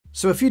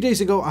So a few days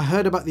ago I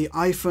heard about the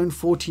iPhone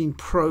 14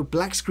 Pro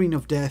black screen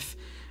of death,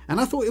 and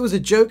I thought it was a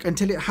joke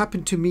until it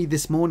happened to me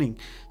this morning.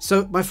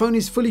 So my phone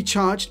is fully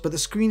charged, but the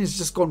screen has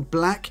just gone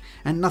black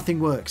and nothing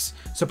works.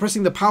 So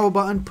pressing the power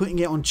button, putting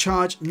it on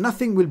charge,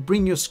 nothing will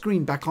bring your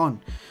screen back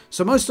on.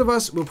 So most of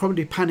us will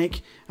probably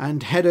panic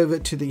and head over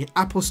to the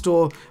Apple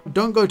Store.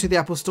 Don't go to the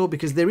Apple Store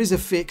because there is a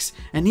fix,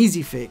 an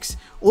easy fix.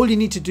 All you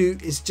need to do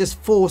is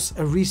just force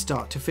a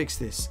restart to fix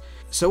this.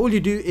 So all you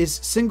do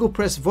is single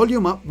press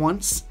volume up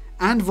once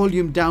and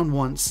volume down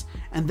once,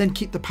 and then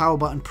keep the power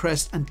button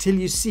pressed until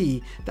you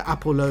see the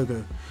Apple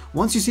logo.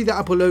 Once you see the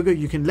Apple logo,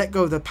 you can let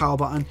go of the power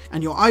button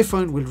and your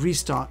iPhone will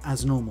restart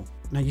as normal.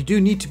 Now you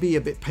do need to be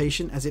a bit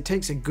patient as it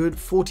takes a good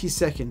 40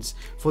 seconds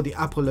for the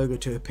Apple logo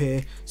to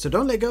appear, so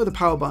don't let go of the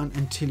power button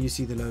until you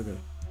see the logo.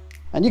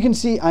 And you can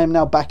see I am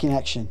now back in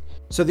action.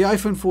 So the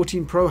iPhone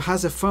 14 Pro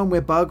has a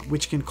firmware bug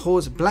which can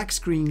cause black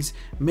screens,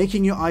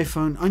 making your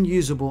iPhone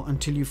unusable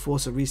until you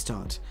force a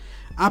restart.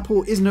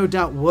 Apple is no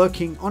doubt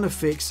working on a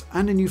fix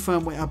and a new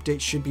firmware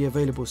update should be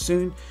available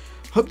soon.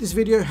 Hope this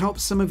video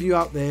helps some of you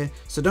out there,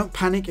 so don't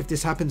panic if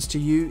this happens to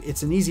you.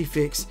 It's an easy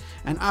fix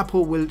and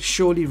Apple will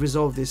surely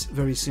resolve this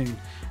very soon,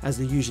 as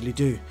they usually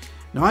do.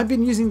 Now I've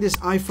been using this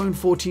iPhone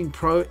 14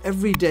 Pro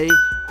every day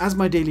as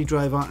my daily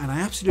driver and I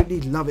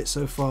absolutely love it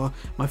so far.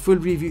 My full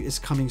review is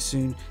coming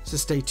soon, so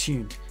stay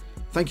tuned.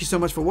 Thank you so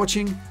much for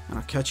watching and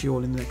I'll catch you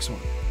all in the next one.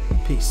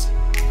 Peace.